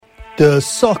The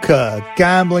Soccer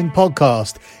Gambling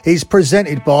Podcast is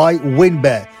presented by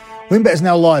WynnBET. WynnBET is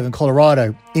now live in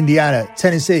Colorado, Indiana,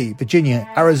 Tennessee, Virginia,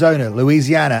 Arizona,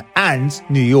 Louisiana, and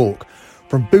New York.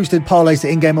 From boosted parlays to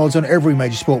in-game odds on every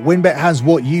major sport, WynnBET has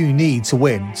what you need to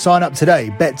win. Sign up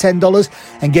today, bet $10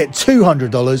 and get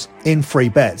 $200 in free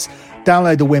bets.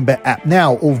 Download the WynnBET app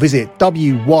now or visit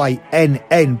wynnbet.com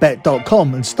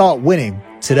and start winning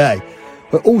today.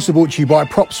 We're also brought to you by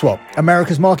PropSwap,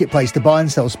 America's marketplace to buy and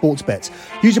sell sports bets.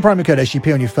 Use the promo code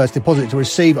SGP on your first deposit to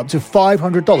receive up to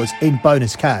 $500 in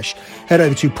bonus cash. Head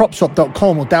over to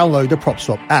PropSwap.com or download the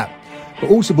PropSwap app. We're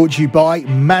also brought to you by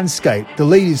Manscaped, the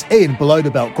leaders in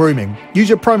below-the-belt grooming. Use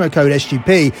your promo code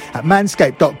SGP at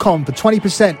manscaped.com for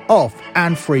 20% off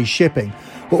and free shipping.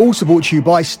 We're also brought to you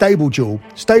by StableDuel.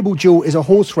 StableDuel is a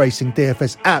horse racing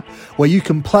DFS app where you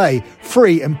can play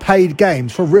free and paid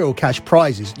games for real cash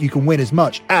prizes. You can win as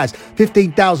much as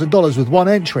 $15,000 with one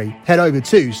entry. Head over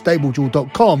to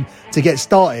StableDuel.com to get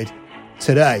started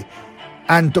today.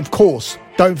 And of course,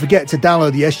 don't forget to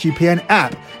download the SGPN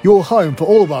app, your home for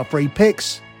all of our free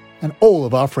picks and all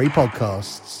of our free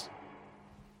podcasts.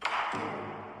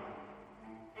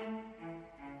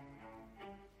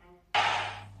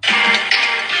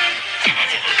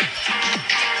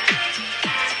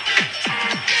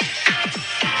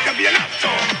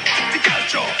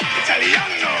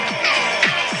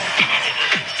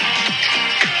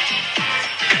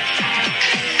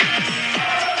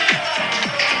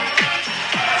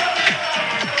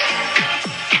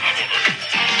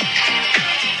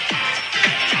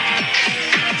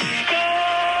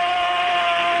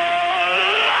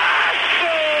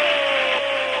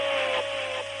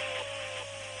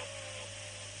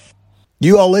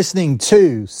 You are listening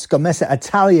to Scommessa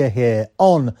Italia here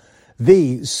on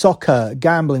the Soccer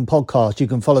Gambling Podcast. You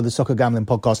can follow the Soccer Gambling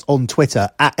Podcast on Twitter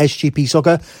at SGP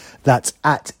Soccer. That's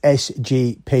at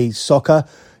SGP Soccer.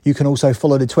 You can also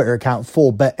follow the Twitter account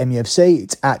for BetMUFC.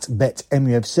 It's at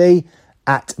BetMUFC.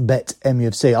 At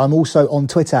BetMUFC. I'm also on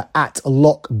Twitter at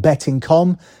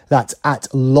LockBettingCom. That's at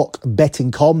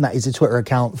LockBettingCom. That is the Twitter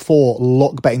account for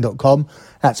LockBetting.com.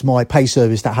 That's my pay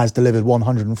service that has delivered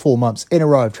 104 months in a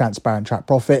row of transparent track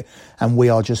profit. And we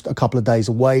are just a couple of days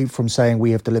away from saying we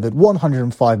have delivered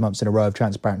 105 months in a row of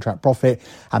transparent track profit.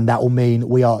 And that will mean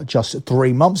we are just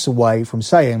 3 months away from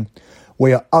saying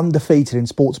we are undefeated in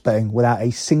sports betting without a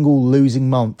single losing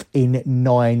month in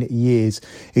 9 years.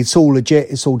 It's all legit,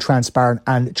 it's all transparent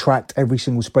and tracked. Every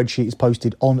single spreadsheet is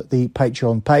posted on the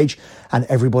Patreon page and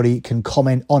everybody can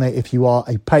comment on it if you are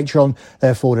a Patreon.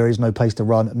 Therefore, there is no place to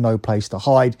run, no place to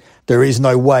hide. There is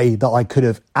no way that I could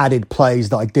have added plays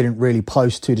that I didn't really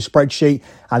post to the spreadsheet,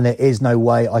 and there is no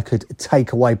way I could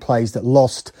take away plays that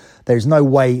lost. There's no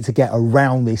way to get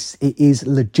around this. It is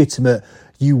legitimate.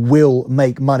 You will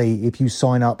make money if you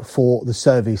sign up for the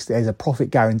service. There's a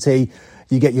profit guarantee.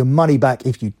 You get your money back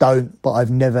if you don't, but I've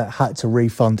never had to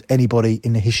refund anybody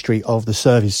in the history of the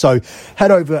service. So head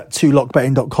over to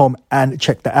lockbetting.com and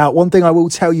check that out. One thing I will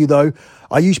tell you though,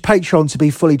 I use Patreon to be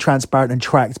fully transparent and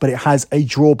tracked, but it has a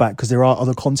drawback because there are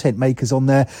other content makers on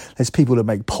there. There's people that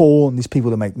make porn, there's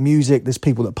people that make music, there's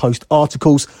people that post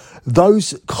articles.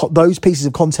 Those pieces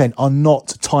of content are not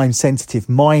time sensitive.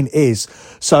 Mine is.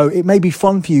 So it may be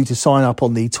fun for you to sign up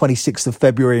on the 26th of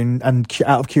February and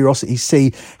out of curiosity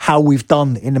see how we've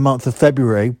done in the month of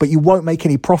February, but you won't make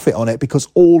any profit on it because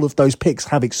all of those picks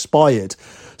have expired.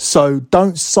 So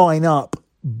don't sign up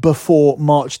before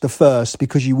March the 1st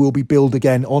because you will be billed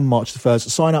again on March the 1st.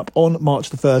 Sign up on March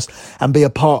the 1st and be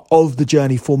a part of the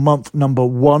journey for month number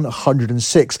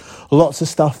 106. Lots of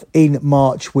stuff in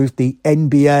March with the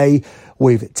NBA,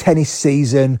 with tennis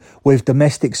season, with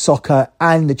domestic soccer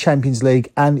and the Champions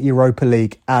League and Europa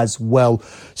League as well.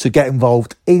 So get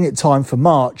involved in time for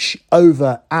March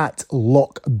over at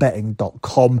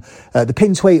lockbetting.com. The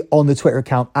pin tweet on the Twitter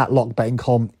account at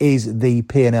lockbetting.com is the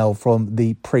P&L from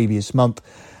the previous month.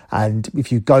 And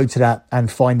if you go to that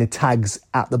and find the tags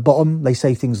at the bottom, they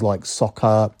say things like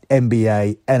soccer,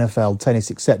 NBA, NFL, tennis,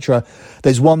 etc.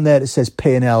 There's one there that says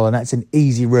P&L, and that's an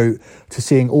easy route to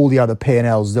seeing all the other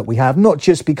P&Ls that we have. Not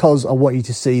just because I want you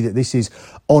to see that this is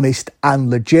honest and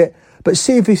legit, but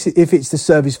see if it's the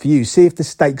service for you. See if the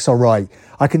stakes are right.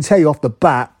 I can tell you off the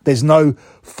bat, there's no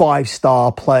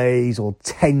 5-star plays or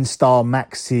 10-star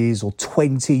maxes or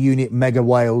 20-unit mega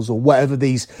whales or whatever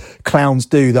these clowns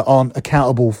do that aren't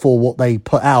accountable for what they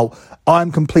put out.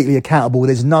 I'm completely accountable.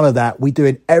 There's none of that. We do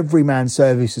an everyman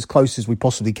service as close as we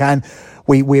possibly can.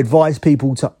 We advise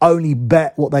people to only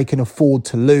bet what they can afford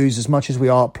to lose as much as we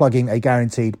are plugging a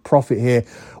guaranteed profit here.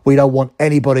 We don't want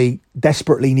anybody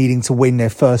desperately needing to win their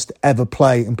first ever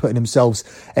play and putting themselves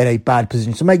in a bad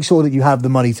position. So make sure that you have the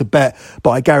money to bet.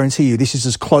 But I guarantee you, this is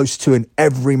as close to an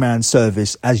everyman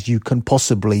service as you can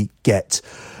possibly get.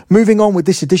 Moving on with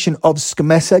this edition of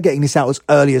Scommessa, getting this out as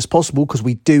early as possible because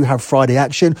we do have Friday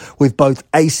action with both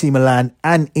AC Milan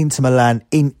and Inter Milan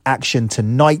in action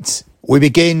tonight. We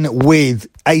begin with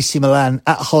AC Milan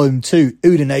at home to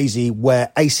Udinese,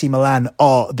 where AC Milan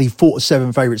are the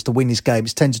 4-7 favourites to win this game.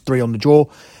 It's 10-3 on the draw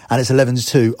and it's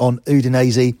 11-2 on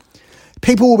Udinese.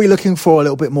 People will be looking for a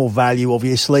little bit more value,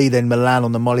 obviously, than Milan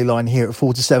on the money line here at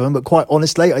 4-7. But quite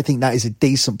honestly, I think that is a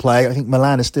decent play. I think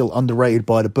Milan is still underrated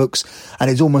by the books.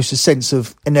 And it's almost a sense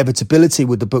of inevitability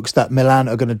with the books that Milan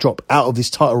are going to drop out of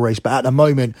this title race. But at the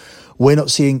moment, we're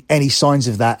not seeing any signs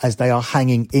of that as they are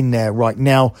hanging in there right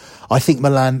now. I think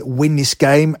Milan win this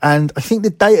game. And I think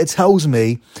the data tells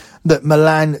me that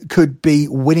Milan could be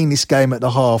winning this game at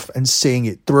the half and seeing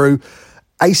it through.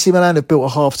 AC Milan have built a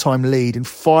half-time lead in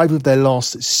 5 of their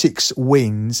last 6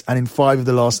 wins and in 5 of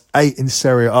the last 8 in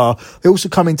Serie A. They also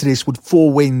come into this with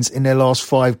 4 wins in their last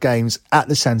 5 games at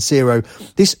the San Siro.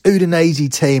 This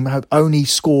Udinese team have only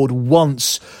scored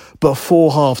once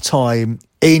before half-time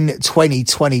in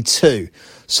 2022.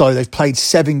 So they've played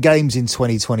 7 games in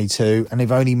 2022 and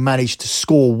they've only managed to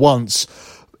score once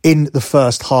in the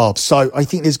first half. So I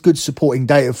think there's good supporting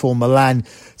data for Milan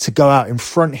to go out in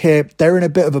front here. They're in a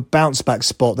bit of a bounce back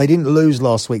spot. They didn't lose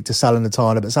last week to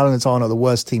Salernitana, but Salernitana are the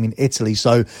worst team in Italy.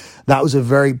 So that was a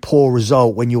very poor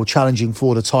result when you're challenging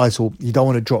for the title. You don't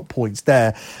want to drop points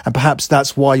there. And perhaps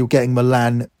that's why you're getting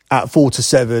Milan at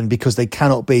 4-7, because they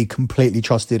cannot be completely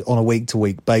trusted on a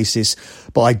week-to-week basis.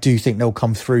 But I do think they'll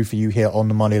come through for you here on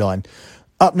the money line.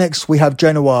 Up next, we have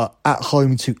Genoa at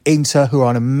home to Inter, who are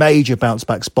on a major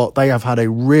bounce-back spot. They have had a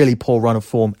really poor run of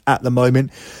form at the moment.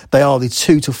 They are the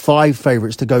 2-5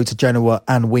 favourites to go to Genoa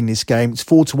and win this game. It's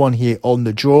 4-1 here on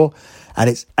the draw, and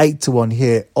it's 8-1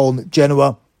 here on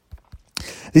Genoa.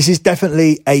 This is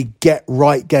definitely a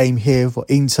get-right game here for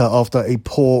Inter after a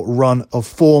poor run of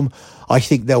form. I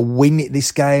think they'll win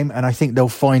this game and I think they'll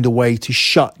find a way to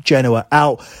shut Genoa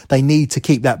out. They need to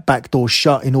keep that back door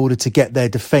shut in order to get their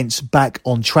defence back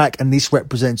on track. And this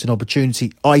represents an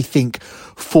opportunity, I think,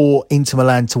 for Inter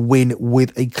Milan to win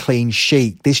with a clean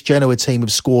sheet. This Genoa team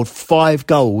have scored 5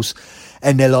 goals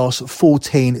in their last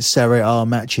 14 Serie A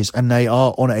matches, and they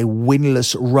are on a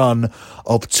winless run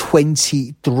of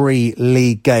 23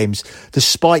 league games.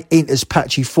 Despite Inter's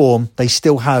patchy form, they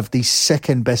still have the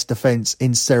second best defence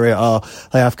in Serie A.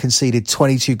 They have conceded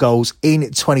 22 goals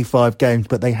in 25 games,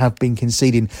 but they have been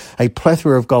conceding a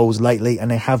plethora of goals lately,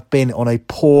 and they have been on a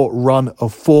poor run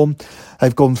of form.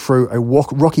 They've gone through a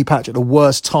rocky patch at the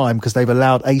worst time because they've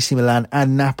allowed AC Milan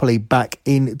and Napoli back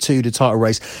into the title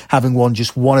race, having won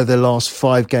just one of their last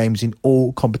 5 games in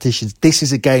all competitions. This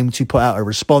is a game to put out a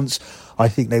response. I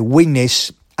think they win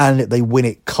this and they win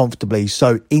it comfortably.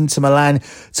 So Inter Milan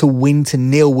to win to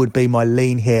 0 would be my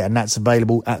lean here, and that's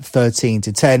available at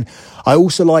 13-10. I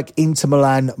also like Inter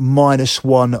Milan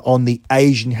 -1 on the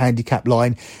Asian handicap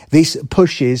line. This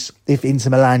pushes if Inter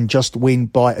Milan just win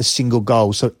by a single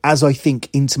goal. So as I think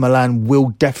Inter Milan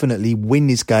will definitely win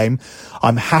this game,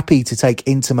 I'm happy to take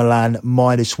Inter Milan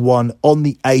 -1 on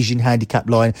the Asian handicap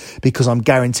line because I'm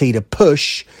guaranteed a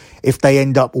push if they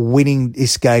end up winning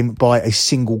this game by a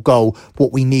single goal.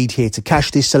 What we need here to cash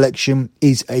this selection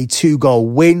is a 2-goal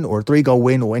win or a 3-goal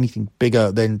win or anything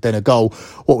bigger than a goal.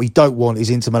 What we don't want is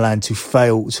Inter Milan to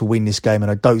fail to win this game,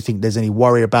 and I don't think there's any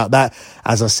worry about that.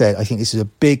 As I said, I think this is a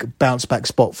big bounce back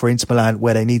spot for Inter Milan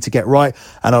where they need to get right,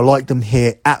 and I like them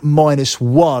here at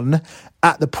 -1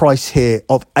 at the price here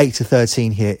of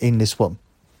 8-13 here in this one.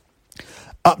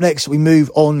 Up next, we move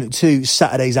on to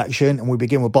Saturday's action, and we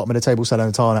begin with bottom of the table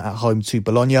Salernitana at home to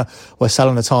Bologna, where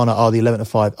Salernitana are the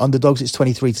 11-5 underdogs. It's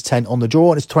 23-10 on the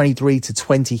draw, and it's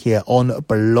 23-20 here on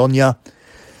Bologna.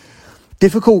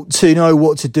 Difficult to know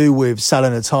what to do with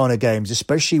Salernitana games,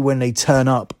 especially when they turn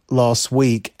up last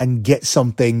week and get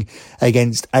something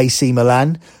against AC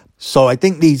Milan. So I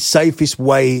think the safest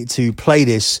way to play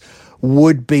this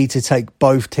would be to take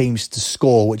both teams to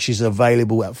score, which is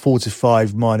available at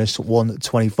 4-5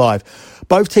 -125.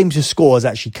 Both teams to score is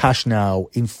actually cash now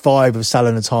in 5 of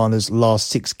Salernitana's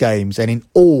last 6 games and in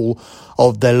all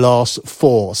of their last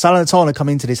 4. Salernitana come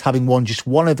into this having won just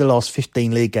one of the last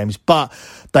 15 league games, but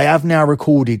they have now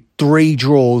recorded 3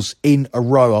 draws in a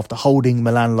row after holding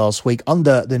Milan last week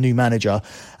under the new manager.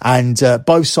 And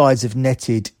both sides have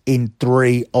netted in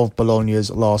 3 of Bologna's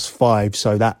last 5.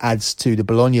 So that adds to the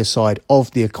Bologna side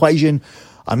of the equation.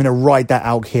 I'm going to ride that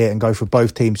out here and go for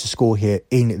both teams to score here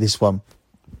in this one.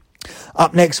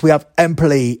 Up next, we have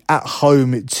Empoli at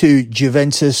home to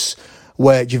Juventus,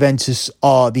 where Juventus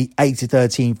are the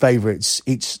 8-13 favourites.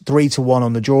 It's 3-1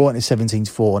 on the draw and it's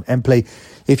 17-4 on Empoli.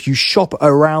 If you shop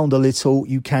around a little,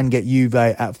 you can get Juve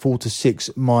at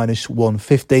 4-6 minus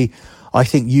 150. I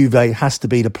think Juve has to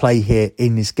be the play here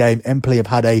in this game. Empoli have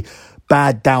had a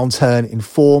bad downturn in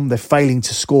form. They're failing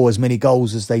to score as many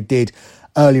goals as they did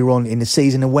earlier on in the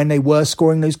season, and when they were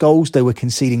scoring those goals, they were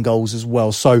conceding goals as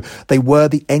well. So they were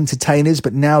the entertainers,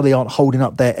 but now they aren't holding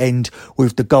up their end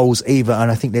with the goals either, and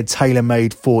I think they're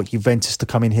tailor-made for Juventus to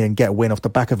come in here and get a win off the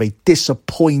back of a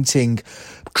disappointing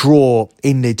draw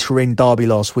in the Turin derby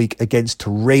last week against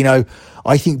Torino.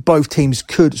 I think both teams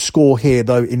could score here,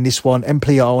 though, in this one.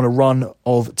 Empoli are on a run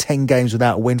of 10 games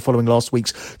without a win following last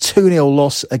week's 2-0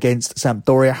 loss against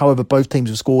Sampdoria. However, both teams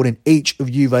have scored in each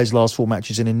of Juve's last 4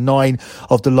 matches and in 9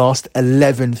 of the last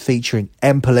 11 featuring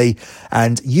Empoli.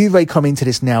 And Juve come into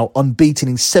this now unbeaten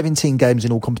in 17 games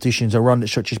in all competitions, a run that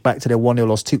stretches back to their 1-0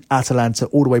 loss to Atalanta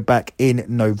all the way back in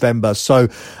November. So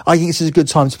I think this is a good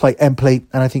time to play Empoli,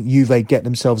 and I think Juve get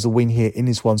themselves a win here in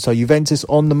this one. So Juventus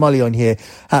on the money line here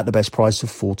at the best price of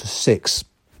 4-6.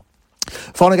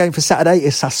 Final game for Saturday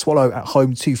is Sassuolo at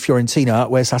home to Fiorentina,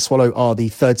 where Sassuolo are the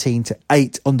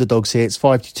 13-8 underdogs here. It's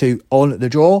 5-2 on the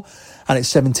draw, and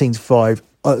it's 7-5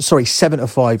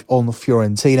 on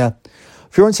Fiorentina.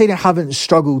 Fiorentina haven't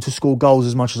struggled to score goals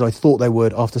as much as I thought they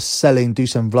would after selling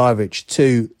Dusan Vlahovic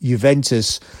to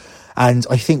Juventus, and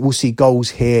I think we'll see goals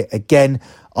here again.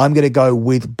 I'm going to go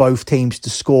with both teams to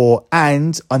score,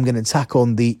 and I'm going to tack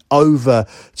on the over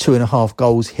 2.5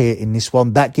 goals here in this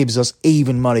one. That gives us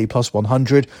even money, plus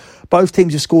 100. Both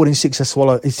teams have scored in six of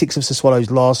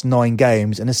Sassuolo's last 9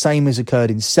 games, and the same has occurred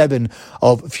in 7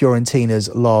 of Fiorentina's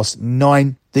last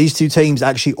 9. These two teams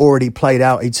actually already played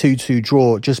out a 2-2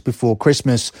 draw just before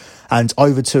Christmas, and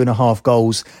over 2.5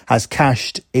 goals has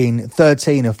cashed in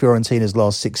 13 of Fiorentina's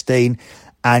last 16.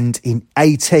 And in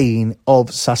 18 of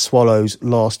Sassuolo's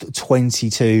last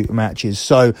 22 matches.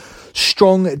 So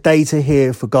strong data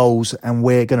here for goals, and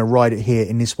we're going to ride it here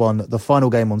in this one, the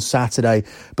final game on Saturday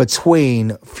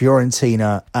between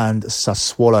Fiorentina and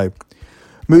Sassuolo.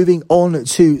 Moving on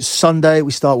to Sunday,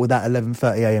 we start with that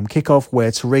 11:30am kickoff,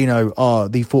 where Torino are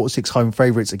the 4-6 home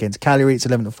favourites against Cagliari. It's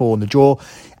 11-4 on the draw,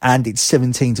 and it's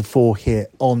 17-4 here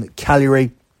on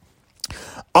Cagliari.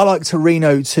 I like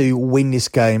Torino to win this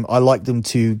game. I like them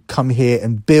to come here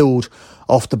and build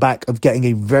off the back of getting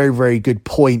a very, very good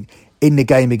point in the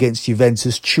game against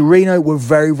Juventus. Torino were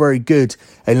very, very good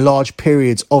in large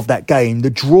periods of that game. The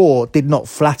draw did not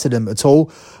flatter them at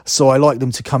all. So I like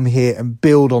them to come here and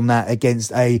build on that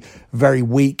against a very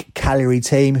weak Cagliari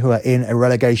team who are in a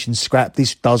relegation scrap.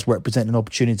 This does represent an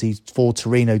opportunity for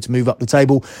Torino to move up the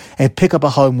table and pick up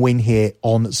a home win here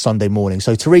on Sunday morning.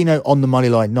 So Torino on the money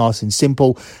line, nice and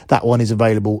simple. That one is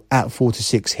available at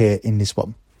 4-6 here in this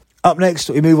one. Up next,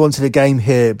 we move on to the game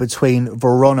here between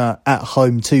Verona at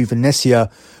home to Venezia,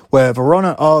 where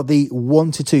Verona are the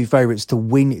 1-2 favourites to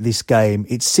win this game.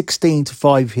 It's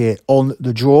 16-5 here on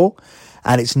the draw,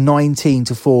 and it's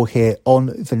 19-4 here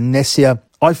on Venezia.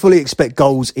 I fully expect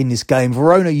goals in this game.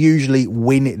 Verona usually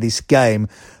win this game.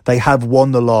 They have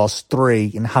won the last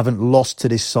 3 and haven't lost to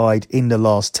this side in the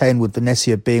last 10, with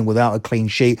Venezia being without a clean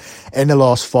sheet in the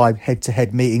last 5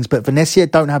 head-to-head meetings. But Venezia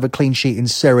don't have a clean sheet in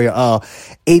Serie A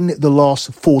in the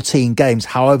last 14 games.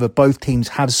 However, both teams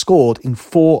have scored in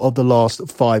 4 of the last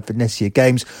 5 Venezia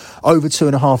games. Over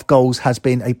 2.5 goals has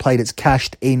been a play that's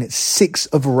cashed in 6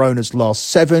 of Verona's last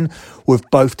 7, with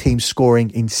both teams scoring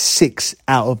in 6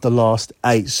 out of the last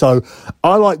 8. So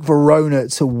I like Verona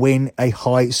to win a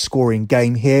high-scoring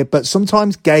game here. But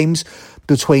sometimes games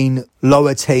between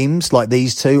lower teams like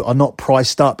these two are not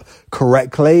priced up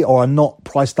correctly, or are not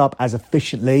priced up as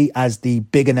efficiently as the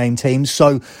bigger name teams.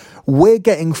 So we're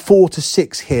getting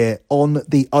 4-6 here on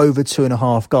the over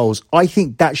 2.5 goals. I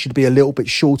think that should be a little bit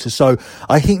shorter. So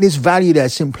I think this value there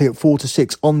simply at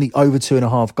 4-6 on the over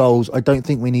 2.5 goals. I don't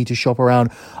think we need to shop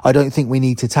around. I don't think we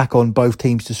need to tack on both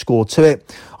teams to score to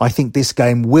it. I think this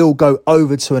game will go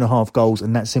over 2.5 goals,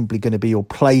 and that's simply going to be your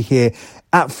play here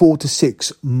at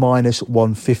 4-6 minus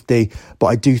 150. But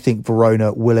I do think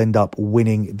Verona will end up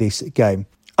winning this game.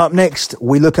 Up next,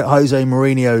 we look at Jose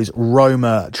Mourinho's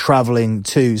Roma travelling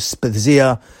to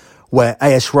Spezia, where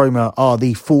AS Roma are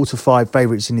the 4-5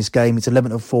 favourites in this game. It's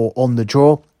 11-4 on the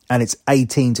draw, and it's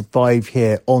 18-5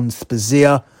 here on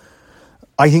Spezia.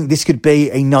 I think this could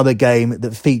be another game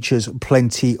that features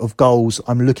plenty of goals.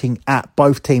 I'm looking at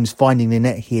both teams finding the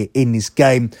net here in this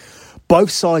game.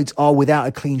 Both sides are without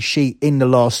a clean sheet in the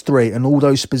last three, and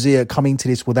although Spezia coming to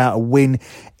this without a win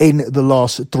in the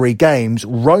last three games,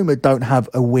 Roma don't have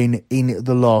a win in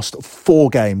the last four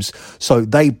games. So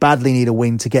they badly need a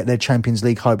win to get their Champions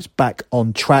League hopes back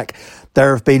on track.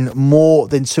 There have been more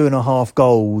than 2.5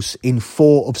 goals in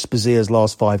 4 of Spezia's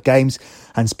last 5 games,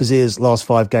 and Spezia's last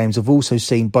 5 games have also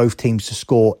seen both teams to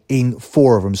score in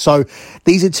 4 of them. So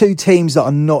these are 2 teams that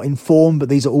are not in form, but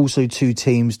these are also 2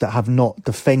 teams that have not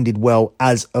defended well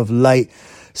as of late.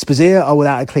 Spezia are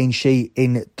without a clean sheet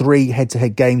in 3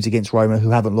 head-to-head games against Roma,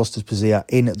 who haven't lost to Spezia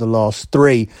in the last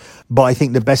 3. But I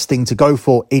think the best thing to go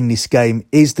for in this game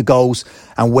is the goals,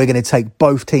 and we're going to take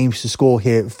both teams to score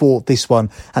here for this one,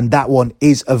 and that one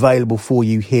is available for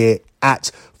you here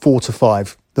at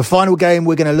 4-5. The final game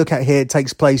we're going to look at here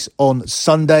takes place on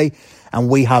Sunday, and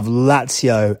we have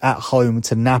Lazio at home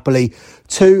to Napoli.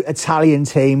 2 Italian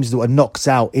teams that were knocked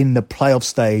out in the playoff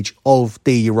stage of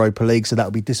the Europa League, so that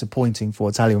would be disappointing for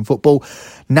Italian football.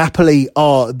 Napoli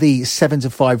are the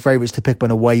 7-5 favourites to pick up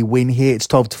an away win here. It's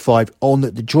 12-5 on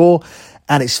the draw,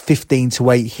 and it's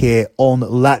 15-8 here on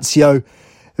Lazio.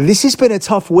 This has been a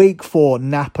tough week for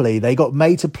Napoli. They got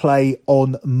made to play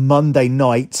on Monday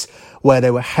night, where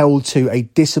they were held to a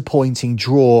disappointing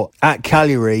draw at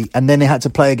Cagliari, and then they had to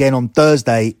play again on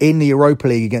Thursday in the Europa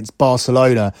League against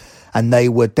Barcelona, and they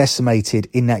were decimated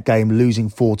in that game, losing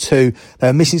 4-2. They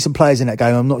were missing some players in that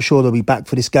game. I'm not sure they'll be back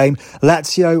for this game.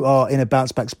 Lazio are in a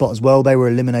bounce-back spot as well. They were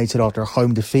eliminated after a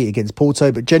home defeat against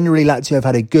Porto, but generally Lazio have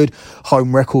had a good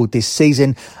home record this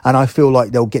season, and I feel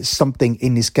like they'll get something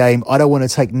in this game. I don't want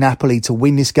to take Napoli to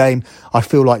win this game. I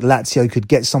feel like Lazio could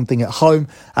get something at home,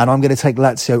 and I'm going to take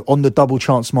Lazio on the double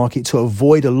chance market to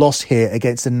avoid a loss here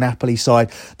against the Napoli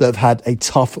side that have had a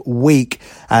tough week,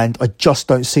 and I just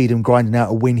don't see them grinding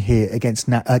out a win here against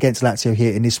Lazio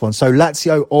here in this one. So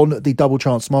Lazio on the double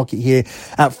chance market here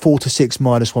at 4-6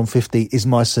 minus 150 is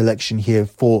my selection here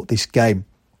for this game.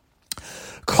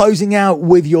 Closing out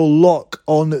with your lock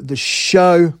on the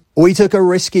show. We took a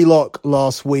risky lock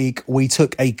last week. We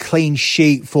took a clean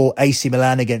sheet for AC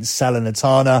Milan against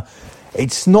Salernitana.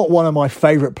 It's not one of my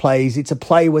favourite plays. It's a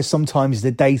play where sometimes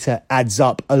the data adds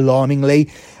up alarmingly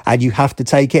and you have to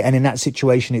take it. And in that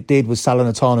situation, it did, with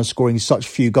Salernitana scoring such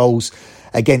few goals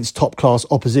against top-class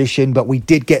opposition. But we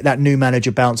did get that new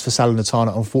manager bounce for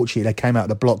Salernitana. Unfortunately, they came out of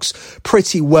the blocks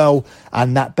pretty well,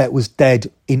 and that bet was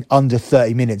dead in under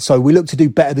 30 minutes. So we look to do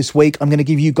better this week. I'm going to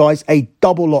give you guys a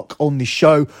double lock on the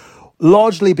show,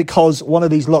 largely because one of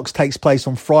these locks takes place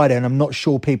on Friday, and I'm not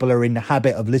sure people are in the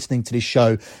habit of listening to this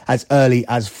show as early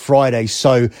as Friday.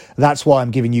 So that's why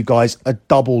I'm giving you guys a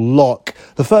double lock.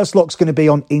 The first lock's going to be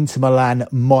on Inter Milan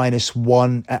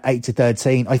 -1 at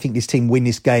 8-13. I think this team win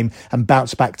this game and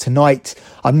bounce back tonight.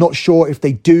 I'm not sure if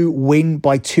they do win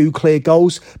by 2 clear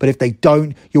goals, but if they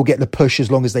don't, you'll get the push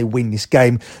as long as they win this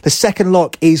game. The second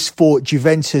lock is for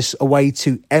Juventus away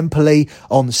to Empoli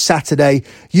on Saturday.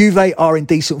 Juve are in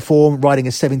decent form, riding a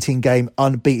 17-game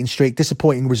unbeaten streak.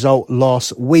 Disappointing result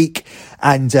last week,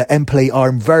 and Empoli are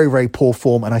in very, very poor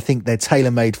form, and I think they're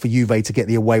tailor-made for Juve to get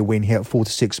the away win here at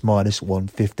 4-6 minus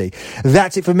 150.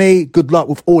 That's it for me. Good luck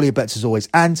with all your bets as always,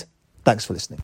 and thanks for listening.